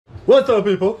What's up,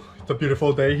 people? It's a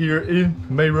beautiful day here in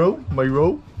Mayro.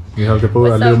 We have the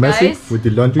boat a little messy with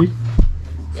the laundry.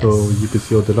 Yes. So you can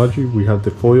see all the laundry. We have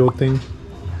the foil thing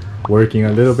working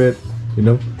a little bit, you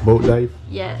know, boat life.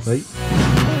 Yes. Right?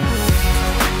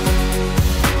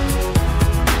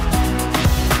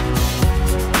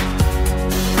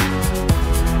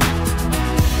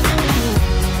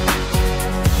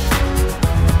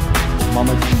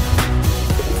 Mama G.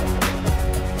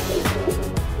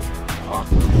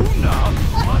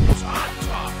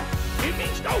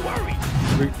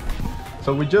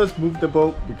 So we just moved the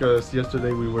boat because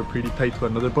yesterday we were pretty tight to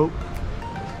another boat.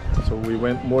 So we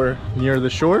went more near the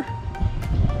shore.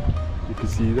 You can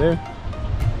see there.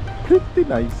 Pretty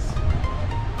nice.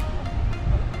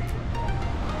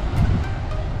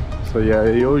 So yeah,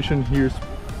 the ocean here is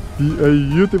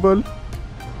beautiful.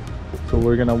 So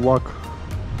we're gonna walk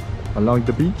along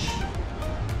the beach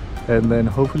and then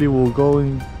hopefully we'll go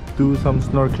and do some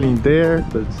snorkeling there.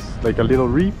 That's like a little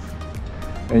reef.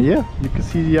 And yeah, you can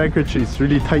see the anchorage is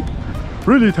really tight.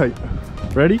 Really tight.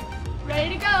 Ready?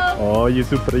 Ready to go. Oh, you're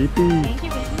so pretty. Thank you,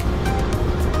 baby.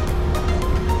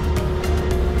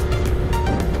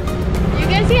 You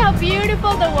can see how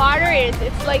beautiful the water is.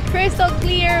 It's like crystal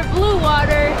clear, blue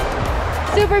water.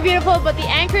 Super beautiful, but the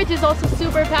anchorage is also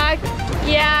super packed.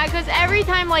 Yeah, because every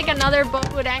time like another boat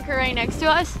would anchor right next to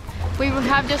us, we would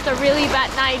have just a really bad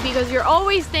night because you're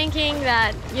always thinking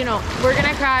that, you know, we're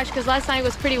gonna crash because last night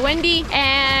was pretty windy,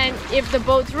 and if the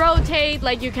boats rotate,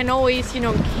 like you can always, you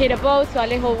know, hit a boat. So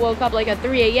Alejo woke up like at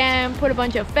 3 a.m, put a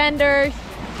bunch of fenders.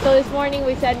 So this morning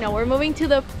we said, no, we're moving to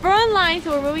the front line.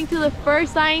 So we're moving to the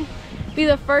first line, be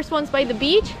the first ones by the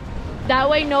beach. That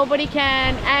way nobody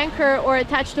can anchor or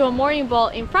attach to a mooring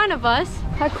bolt in front of us.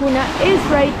 Hakuna is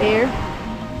right there.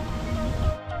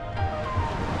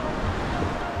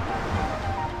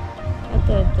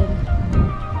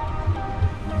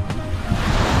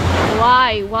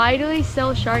 Why do they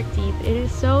sell shark teeth? It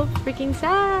is so freaking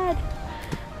sad,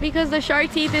 because the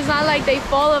shark teeth is not like they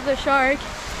fall off the shark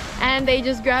and they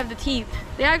just grab the teeth.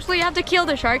 They actually have to kill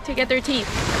the shark to get their teeth.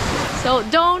 So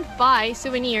don't buy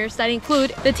souvenirs that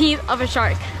include the teeth of a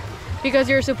shark, because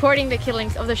you're supporting the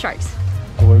killings of the sharks.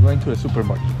 So we're going to a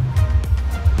supermarket.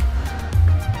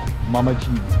 Mama G.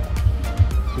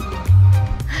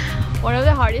 One of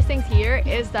the hardest things here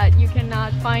is that you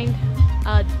cannot find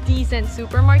a decent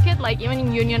supermarket. Like even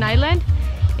in Union Island,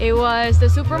 the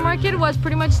supermarket was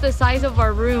pretty much the size of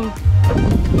our room.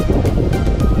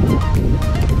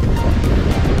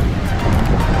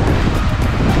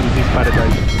 This is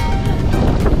paradise.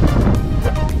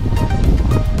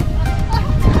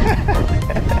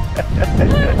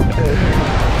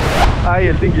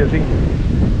 I think.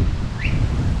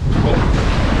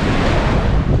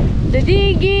 The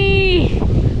dinghy!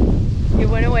 It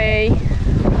went away.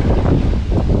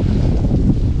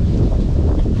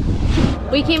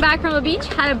 We came back from the beach,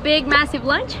 had a big massive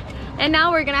lunch, and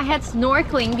now we're gonna head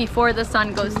snorkeling before the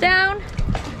sun goes down.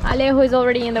 Alejo is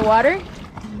already in the water.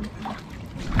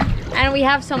 And we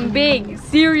have some big,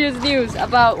 serious news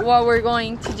about what we're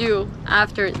going to do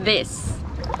after this.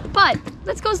 But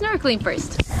let's go snorkeling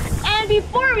first. And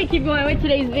before we keep going with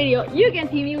today's video, you can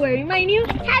see me wearing my new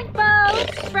headphones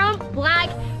from Black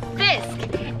Fisk.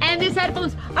 And these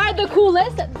headphones are the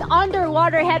coolest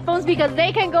underwater headphones because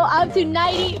they can go up to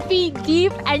 90 feet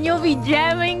deep and you'll be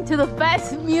jamming to the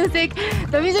best music,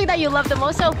 the music that you love the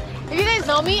most. So if you guys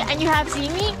know me and you have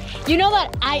seen me, you know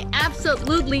that I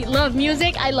absolutely love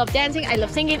music. I love dancing, I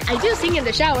love singing. I do sing in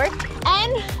the shower,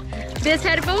 and these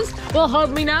headphones will help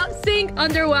me now sing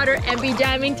underwater and be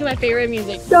jamming to my favorite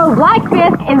music. So Black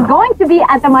Fisk is going to be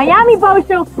at the Miami Boat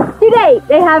Show today.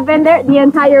 They have been there the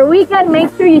entire weekend.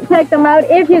 Make sure you check them out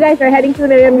if you guys are heading to the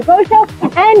Miami Boat Show,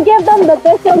 and give them the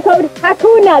discount code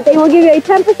HAKUNA. They will give you a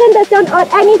 10% discount on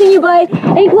anything you buy,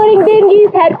 including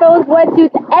dinghies, headphones,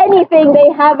 wetsuits, anything. They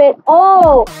have it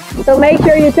all. So make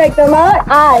sure you check them out.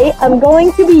 I am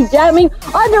going to be jamming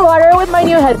underwater with my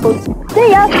new headphones.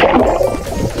 See ya!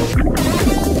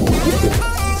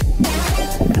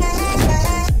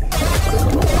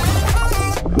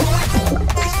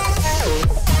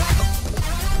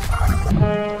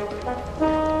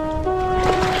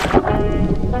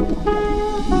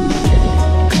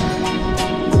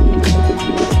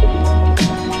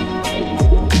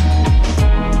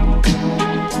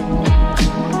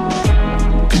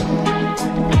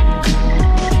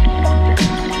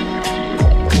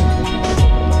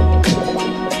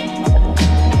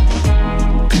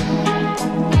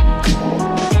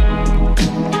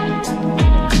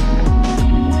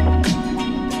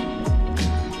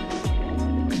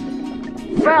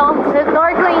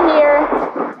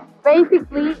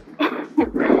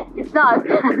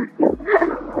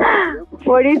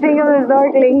 What do you think of the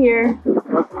snorkeling here?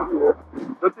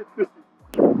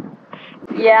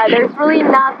 Yeah, there's really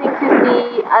nothing to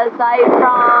see aside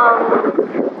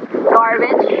from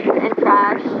garbage and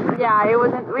trash. Yeah, we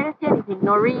didn't see anything.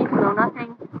 No reefs, no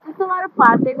nothing. Just a lot of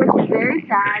plastic, which is very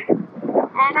sad.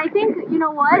 And I think, you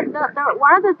know what,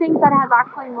 one of the things that has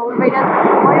actually motivated us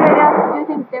to do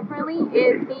things differently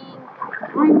is being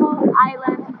remote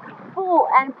islands full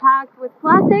and packed with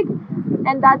plastic.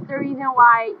 And that's the reason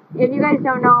why, if you guys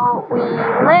don't know, we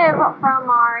live from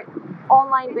our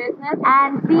online business,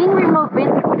 and seeing remote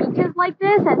beaches like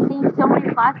this and seeing so many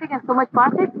plastic and so much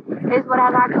plastic is what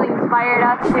has actually inspired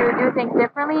us to do things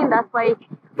differently. And that's why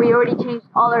we already changed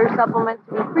all our supplements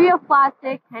to be free of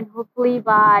plastic, and hopefully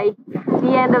by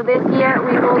the end of this year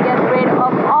we will get rid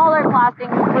of all our plastic,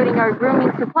 including our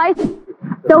grooming supplies.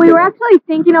 So we were actually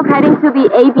thinking of heading to the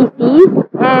ABCs,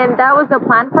 and that was the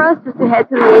plan for us, just to head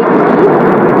to the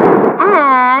ABCs.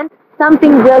 And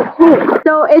something just changed.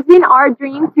 So it's been our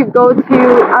dream to go to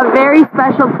a very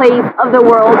special place of the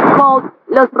world called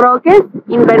Los Roques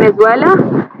in Venezuela.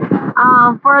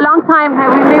 For a long time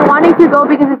we've been wanting to go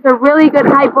because it's a really good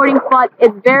kiteboarding spot.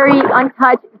 It's very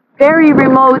untouched, very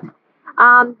remote.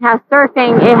 Has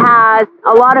surfing, it has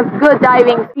a lot of good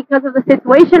diving. Because of the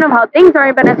situation of how things are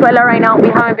in Venezuela right now, we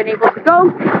haven't been able to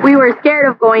go. We were scared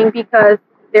of going because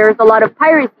there's a lot of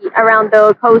piracy around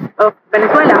the coast of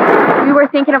Venezuela. We were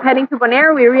thinking of heading to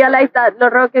Bonaire. We realized that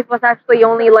Los Roques was actually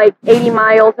only like 80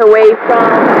 miles away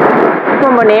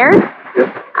from Bonaire.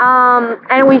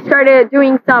 And we started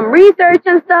doing some research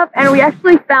and stuff, and we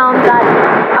actually found that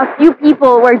a few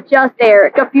people were just there,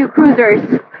 a few cruisers.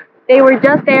 They were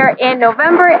just there in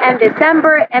November and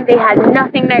December, and they had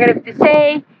nothing negative to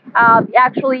say.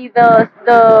 Actually, the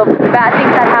bad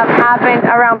things that have happened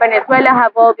around Venezuela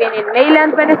have all been in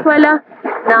mainland Venezuela,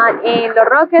 not in Los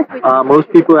Roques. Most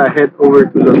people that head over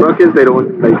to Los Roques, they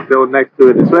don't go next to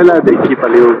Venezuela. They keep a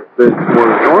little bit more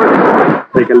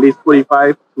north, like at least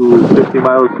 45 to 50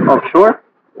 miles offshore.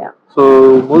 Yeah.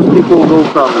 So most people go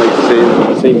from like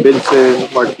Saint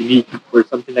Vincent, Martinique, or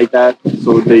something like that.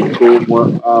 So they go more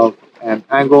of an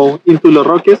angle into Los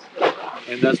Roques,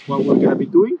 and that's what we're gonna be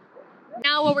doing.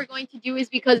 Now what we're going to do is,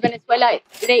 because Venezuela,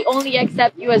 they only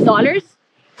accept US dollars,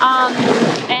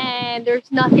 and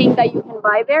there's nothing that you can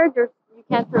buy there. You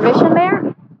can't provision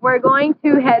there. We're going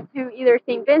to head to either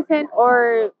St. Vincent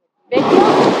or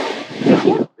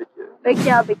Bequia,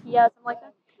 something like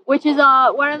that. Which is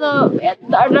one of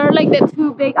they're like the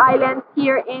two big islands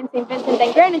here in St. Vincent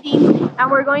and Grenadines, and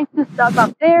we're going to stock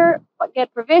up there,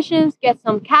 get provisions, get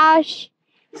some cash,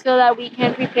 so that we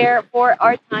can prepare for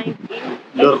our time in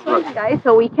Venezuela, guys.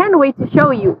 So we can't wait to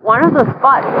show you one of the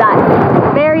spots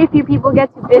that very few people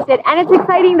get to visit, and it's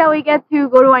exciting that we get to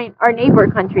go to our neighbor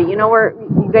country. You know,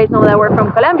 you guys know that we're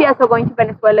from Colombia, so going to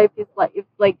Venezuela is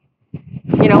like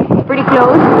you know, pretty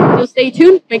close. So stay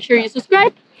tuned. Make sure you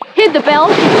subscribe. Hit the bell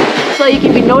so you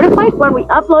can be notified when we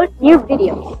upload new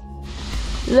videos.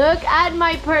 Look at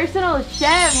my personal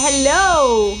chef.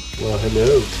 Hello. Well,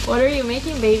 hello. What are you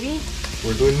making, baby?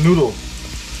 We're doing noodles.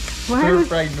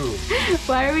 Stir-fried noodles.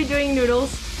 Why are we doing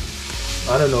noodles?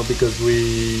 I don't know, because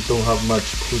we don't have much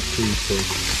food to eat, so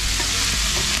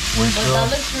that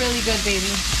looks really good, baby.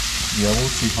 Yeah,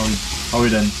 we'll see how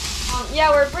it ends.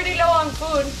 Yeah, we're pretty low on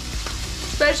food,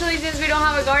 especially since we don't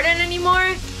have a garden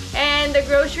anymore. And the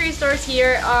grocery stores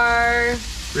here are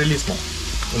really small,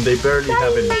 and they barely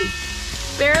have anything.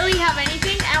 Barely have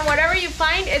anything, and whatever you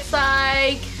find, it's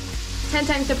like 10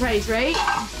 times the price, right?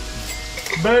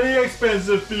 Very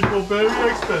expensive, people, very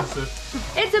expensive.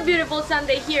 It's a beautiful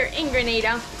Sunday here in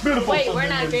Grenada. Beautiful. Wait, we're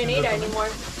not in Grenada anymore.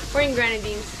 We're in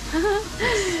Grenadines.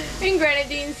 In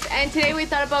Grenadines, and today we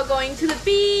thought about going to the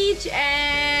beach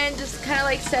and just kind of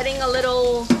like setting a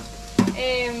little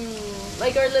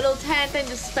like our little tent and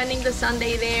just spending the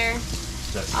Sunday there.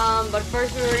 Yes. But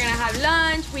first we were gonna have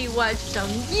lunch. We watched some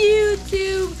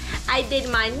YouTube. I did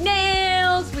my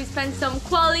nails. We spent some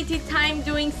quality time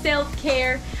doing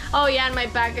self-care. Oh yeah, and my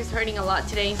back is hurting a lot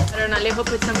today. I don't know, Alejo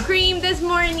put some cream this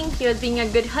morning. He was being a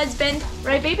good husband.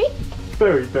 Right, baby?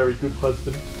 Very, very good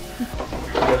husband.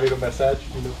 A little massage,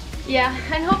 you know. Yeah,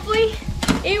 and hopefully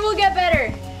it will get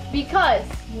better, because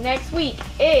next week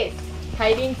is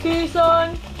kiting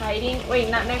season. Wait,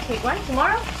 not next week. When?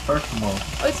 Tomorrow? Starts tomorrow.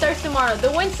 Oh, it starts tomorrow.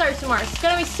 The wind starts tomorrow. It's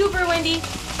gonna be super windy,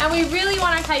 and we really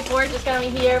want to kiteboard. It's gonna be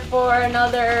here for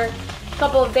another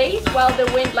couple of days while the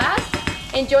wind lasts.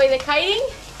 Enjoy the kiting,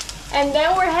 and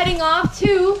then we're heading off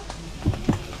to.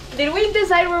 Did we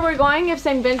decide where we're going? If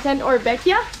St. Vincent or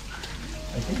Bequia?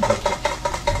 I think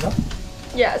so.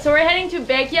 Yeah, so we're heading to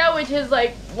Bequia, which is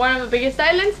like one of the biggest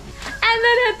islands. and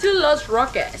then head to Los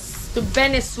Roques, to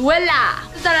Venezuela.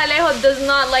 That Alejo does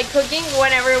not like cooking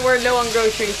whenever we're low on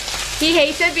groceries. He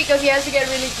hates it because he has to get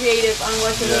really creative on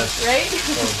what to make, right?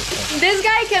 This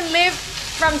guy can live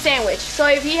from sandwich. So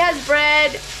if he has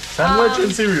bread, sandwich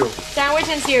and cereal. Sandwich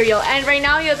and cereal. And right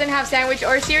now he doesn't have sandwich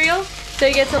or cereal, so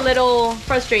he gets a little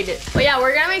frustrated. But yeah,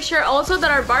 we're gonna make sure also that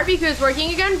our barbecue is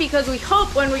working again, because we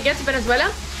hope when we get to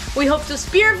Venezuela, we hope to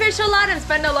spearfish a lot and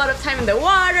spend a lot of time in the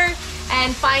water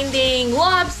and finding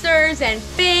lobsters and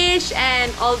fish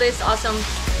and all these awesome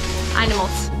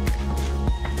animals.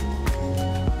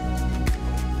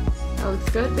 That looks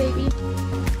good, baby.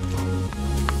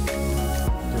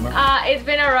 It's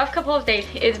been a rough couple of days.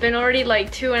 It's been already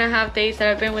like 2.5 days that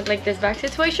I've been with like this back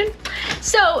situation.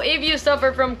 So if you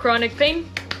suffer from chronic pain,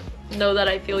 know that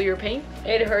I feel your pain.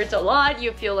 It hurts a lot.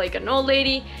 You feel like an old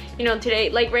lady. You know, today,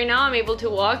 like right now I'm able to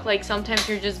walk. Like sometimes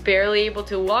you're just barely able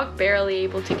to walk, barely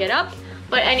able to get up.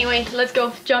 But anyway, let's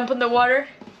go jump in the water.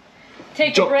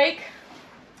 Take a break.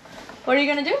 What are you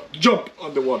gonna do? Jump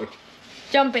on the water.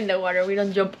 Jump in the water. We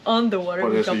don't jump on the water.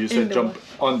 Okay, so you said jump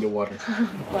on the water.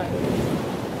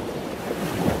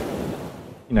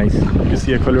 Nice. You can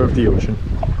see the color of the ocean.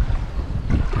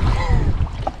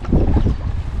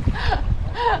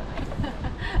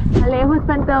 Alejo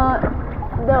spent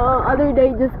the other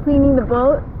day just cleaning the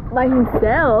boat by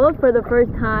himself for the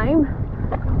first time,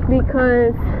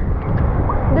 because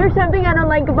there's something I don't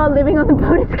like about living on the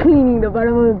boat, is cleaning the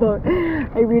bottom of the boat.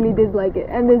 I really dislike it.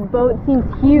 And this boat seems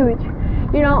huge.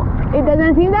 You know, it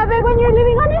doesn't seem that big when you're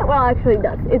living on it. Well, actually it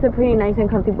does. It's a pretty nice and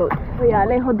comfy boat. But yeah,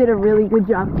 Alejo did a really good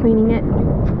job cleaning it.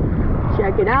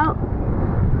 Check it out.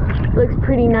 Looks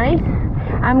pretty nice.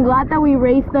 I'm glad that we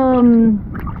raised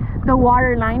the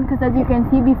water line, because as you can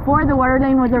see, before the water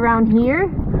line was around here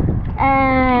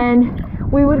and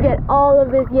we would get all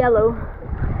of this yellow.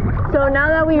 So now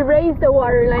that we raised the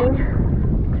water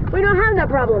line, we don't have that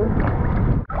problem.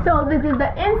 So this is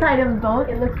the inside of the boat.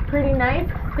 It looks pretty nice,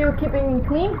 still keeping it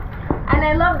clean, and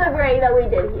I love the gray that we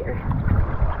did here.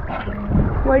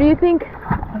 What do you think?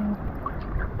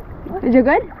 Is it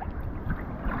good?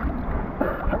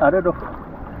 I don't know.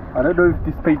 I don't know if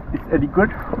this paint is any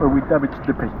good or we damaged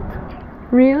the paint.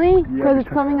 Really? Because it's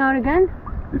coming out again?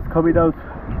 It's coming out.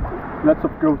 Lots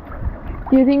of growth.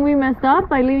 Do you think we messed up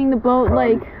by leaving the boat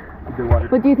probably like in the water?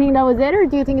 But do you think that was it, or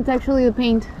do you think it's actually the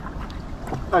paint?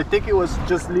 I think it was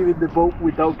just leaving the boat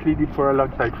without cleaning for a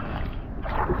long time.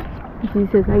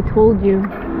 Jesus, I told you.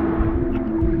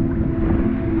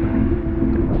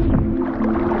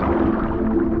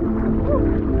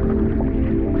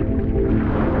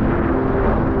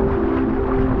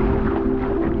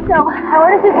 So I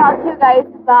wanted to talk to you guys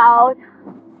about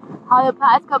how the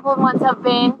past couple of months have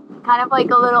been, kind of like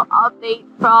a little update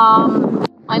from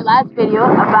my last video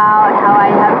about how I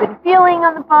have been feeling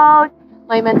on the boat,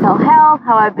 my mental health,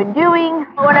 how I've been doing.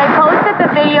 When I posted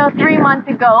the video 3 months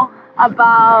ago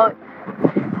about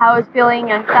how I was feeling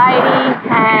anxiety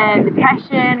and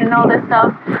depression and all this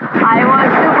stuff, I was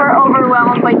super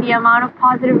overwhelmed by the amount of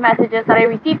positive messages that I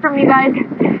received from you guys.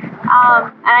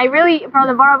 And I really, from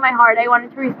the bottom of my heart, I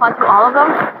wanted to respond to all of them,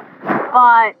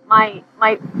 but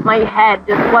my head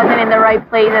just wasn't in the right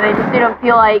place, and I just didn't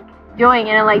feel like doing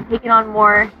it and like taking on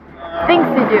more things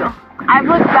to do. I've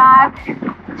looked back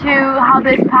to how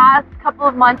this past couple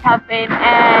of months have been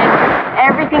and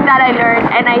everything that I learned,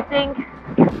 and I think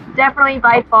definitely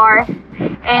by far,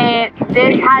 and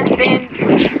this has been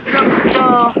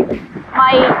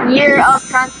my year of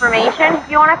transformation, if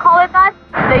you want to call it that.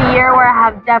 The year where I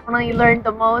have definitely learned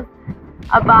the most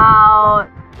about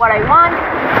what I want.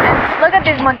 And look at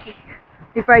this monkey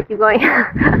before I keep going.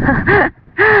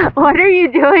 What are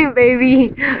you doing,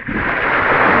 baby?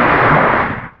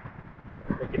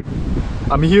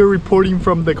 I'm here reporting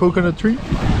from the coconut tree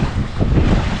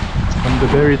on the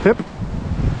very tip.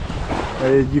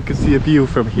 You can see a view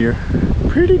from here.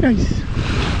 Pretty nice.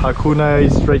 Hakuna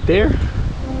is right there.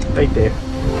 Right there.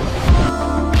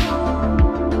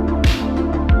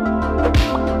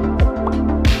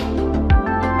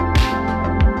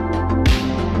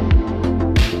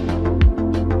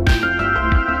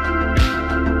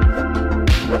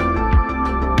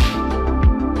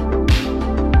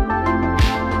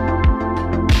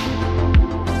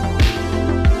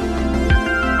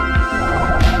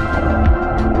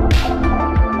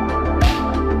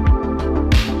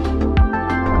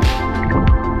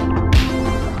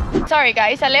 Sorry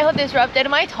guys, Alejo disrupted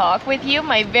my talk with you,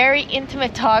 my very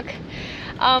intimate talk.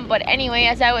 But anyway,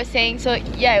 as I was saying, so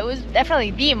yeah, it was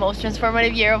definitely the most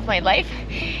transformative year of my life.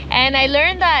 And I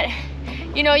learned that,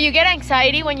 you know, you get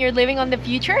anxiety when you're living on the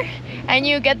future, and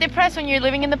you get depressed when you're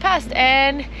living in the past.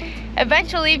 And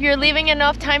eventually, if you're leaving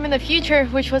enough time in the future,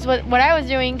 which was what I was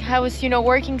doing, I was, you know,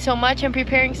 working so much and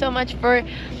preparing so much for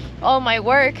all my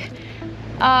work,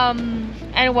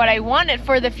 and what I wanted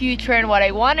for the future and what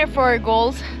I wanted for our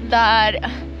goals, that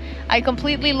I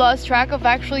completely lost track of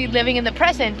actually living in the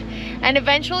present. And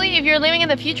eventually, if you're living in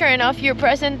the future enough, your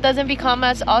present doesn't become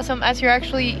as awesome as it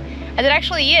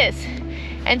actually is.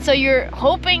 And so you're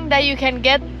hoping that you can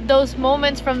get those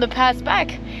moments from the past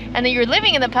back, and then you're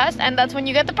living in the past, and that's when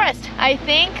you get depressed. I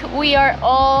think we are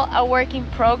all a work in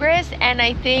progress, and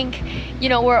I think, you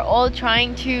know, we're all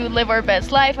trying to live our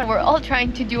best life, and we're all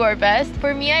trying to do our best.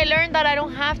 For me, I learned that I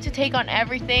don't have to take on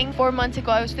everything. 4 months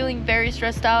ago, I was feeling very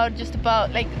stressed out just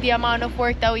about like the amount of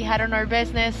work that we had on our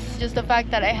business, just the fact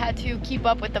that I had to keep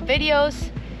up with the videos.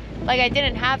 Like, I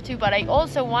didn't have to, but I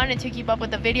also wanted to keep up with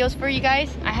the videos for you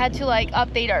guys. I had to like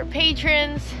update our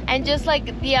patrons, and just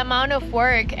like the amount of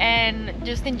work and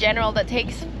just in general that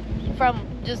takes from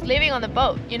just living on the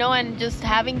boat, you know, and just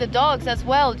having the dogs as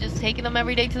well, just taking them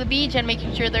every day to the beach and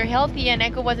making sure they're healthy. And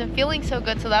Echo wasn't feeling so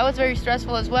good, so that was very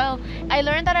stressful as well. I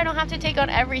learned that I don't have to take on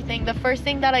everything. The first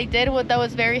thing that I did, that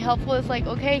was very helpful, is like,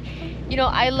 okay, you know,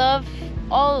 I love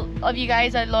all of you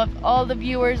guys, I love all the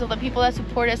viewers, all the people that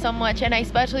support us so much, and I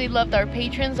especially loved our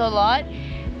patrons a lot.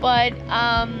 But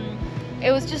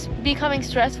it was just becoming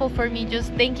stressful for me,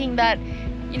 just thinking that,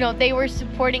 you know, they were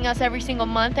supporting us every single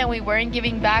month and we weren't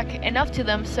giving back enough to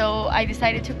them. So I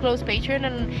decided to close Patreon,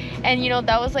 and you know,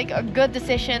 that was like a good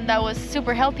decision that was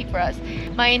super healthy for us.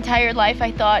 My entire life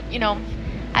I thought, you know,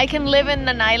 I can live in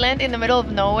an island in the middle of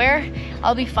nowhere.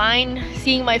 I'll be fine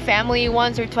seeing my family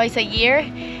once or twice a year,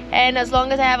 and as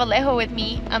long as I have Alejo with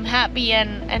me, I'm happy,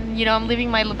 and you know, I'm living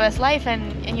my best life,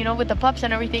 and you know, with the pups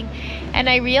and everything. And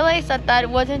I realized that that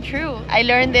wasn't true. I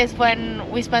learned this when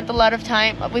we spent a lot of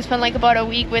time. We spent like about a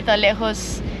week with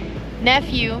Alejo's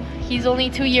nephew. He's only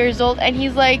 2 years old, and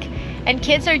he's like, and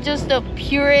kids are just the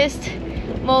purest,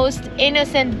 most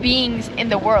innocent beings in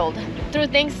the world. Through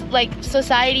things like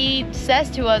society says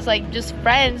to us, like just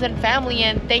friends and family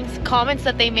and things, comments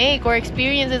that they make, or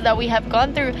experiences that we have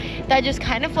gone through, that just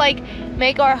kind of like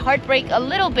make our heart break a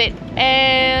little bit,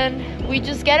 and we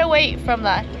just get away from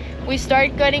that. We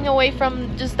start getting away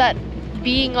from just that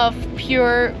being of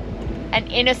pure and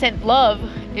innocent love,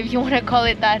 if you want to call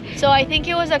it that. So I think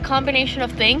it was a combination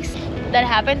of things that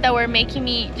happened that were making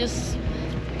me just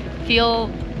feel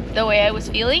the way I was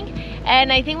feeling.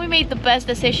 And I think we made the best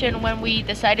decision when we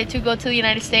decided to go to the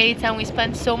United States, and we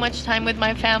spent so much time with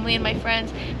my family and my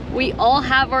friends. We all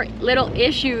have our little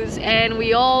issues, and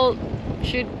we all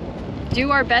should do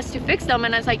our best to fix them.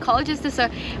 And as psychologists,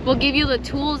 we'll give you the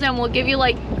tools, and we'll give you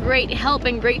like great help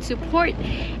and great support.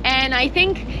 And I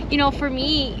think, you know, for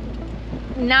me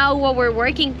now, what we're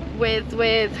working with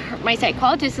my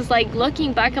psychologist is like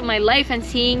looking back at my life and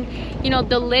seeing, you know,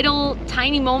 the little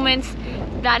tiny moments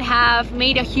that have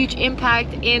made a huge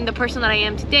impact in the person that I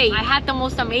am today. I had the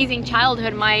most amazing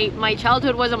childhood. My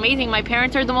childhood was amazing. My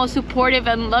parents are the most supportive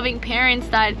and loving parents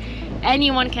that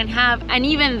anyone can have. And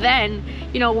even then,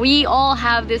 you know, we all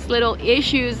have these little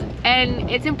issues, and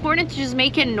it's important to just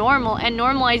make it normal and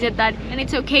normalize it, that, and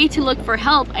it's okay to look for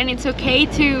help, and it's okay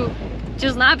to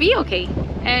just not be okay.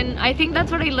 And I think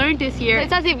that's what I learned this year.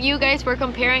 It's as if you guys were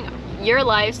comparing your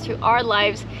lives to our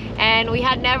lives, and we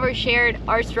had never shared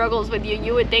our struggles with you.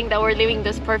 You would think that we're living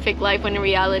this perfect life, when in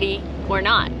reality we're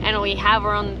not, and we have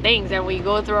our own things, and we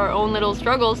go through our own little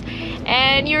struggles,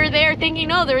 and you're there thinking,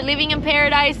 no, they're living in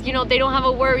paradise, you know, they don't have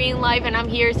a worry in life, and I'm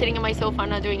here sitting in my sofa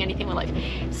not doing anything with life.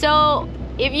 So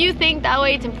if you think that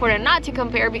way, it's important not to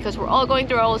compare, because we're all going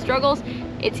through our own struggles.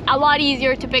 It's a lot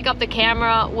easier to pick up the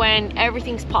camera when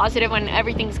everything's positive, when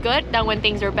everything's good, than when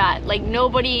things are bad. Like,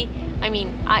 nobody, I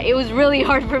mean, it was really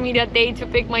hard for me that day to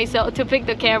pick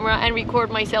the camera and record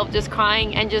myself just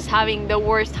crying and just having the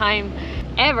worst time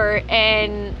ever,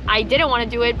 and I didn't want to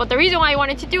do it. But the reason why I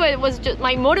wanted to do it was just,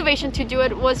 my motivation to do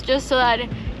it was just so that,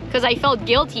 because I felt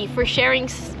guilty for sharing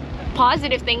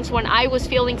positive things when I was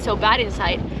feeling so bad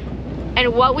inside.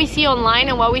 And what we see online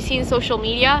and what we see in social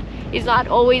media is not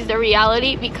always the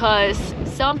reality, because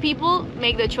some people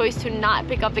make the choice to not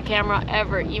pick up the camera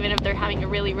ever, even if they're having a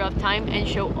really rough time, and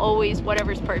show always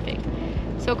whatever's perfect.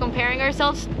 So comparing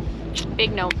ourselves,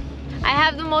 big no. I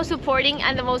have the most supporting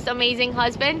and the most amazing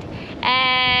husband,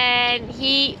 and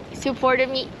he supported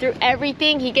me through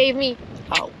everything. He gave me,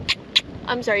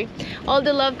 all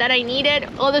the love that I needed,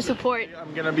 all the support.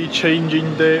 I'm gonna be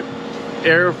changing the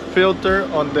air filter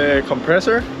on the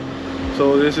compressor.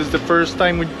 So this is the first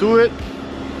time we do it.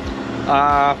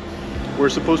 We're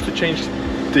supposed to change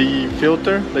the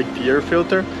filter, like the air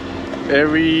filter,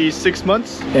 every 6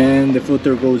 months. And the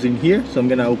filter goes in here, so I'm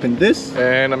gonna open this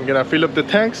and I'm gonna fill up the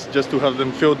tanks just to have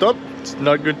them filled up. It's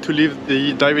not good to leave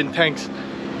the diving tanks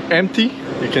empty.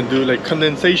 You can do like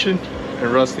condensation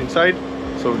and rust inside,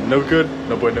 so no good,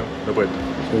 no bueno, no bueno.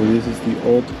 So this is the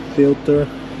old filter.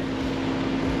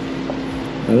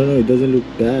 I don't know, it doesn't look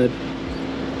bad,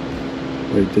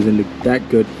 or it doesn't look that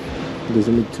good. It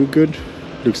doesn't look too good,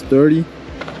 looks dirty.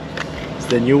 It's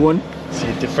the new one. See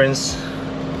the difference?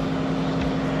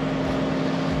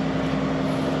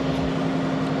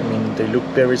 I mean, they look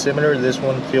very similar. This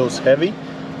one feels heavy.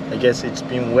 I guess it's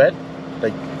been wet,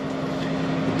 like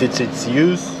it did its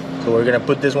use. So we're gonna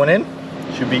put this one in.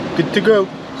 Should be good to go.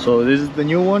 So this is the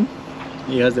new one.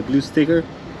 It has the blue sticker.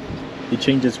 It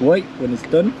changes white when it's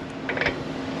done.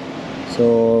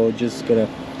 So just gonna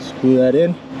screw that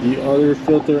in. The other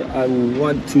filter I will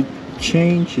want to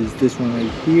change is this one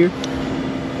right here.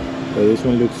 So this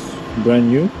one looks brand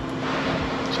new.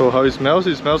 So how it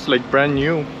smells like brand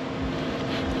new.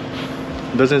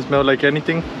 It doesn't smell like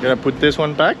anything. I'm gonna put this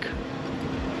one back.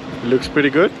 It looks pretty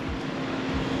good.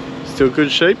 Still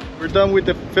good shape. We're done with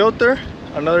the filter.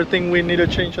 Another thing we need to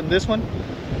change on this one,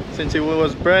 since it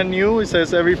was brand new, it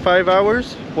says every 5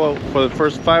 hours. Well, for the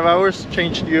first 5 hours,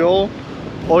 change the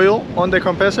oil on the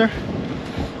compressor.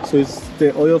 So it's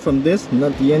the oil from this,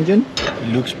 not the engine.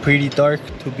 It looks pretty dark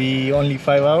to be only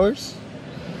 5 hours.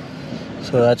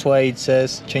 So that's why it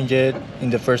says change it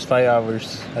in the first 5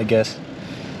 hours, I guess.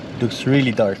 It looks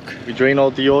really dark. We drain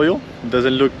all the oil. It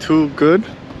doesn't look too good.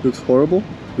 It looks horrible.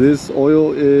 This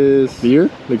oil is clear,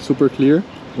 like super clear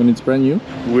when it's brand new.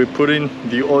 We put in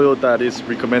the oil that is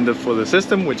recommended for the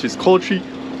system, which is poultry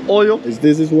oil.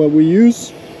 This is what we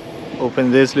use.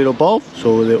 Open this little valve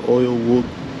so the oil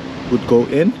would go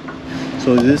in.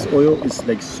 So this oil is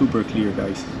like super clear,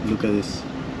 guys. Look at this,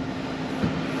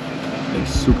 like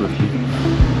super clear.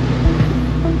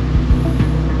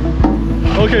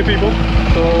 Okay people,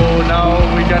 so now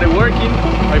we got it working.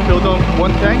 I filled up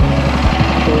one tank,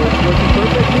 so it's working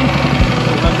perfectly.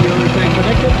 We have the other tank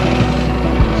connected.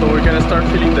 So we're gonna start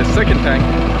filling the second tank.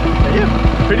 And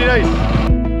yeah, pretty nice.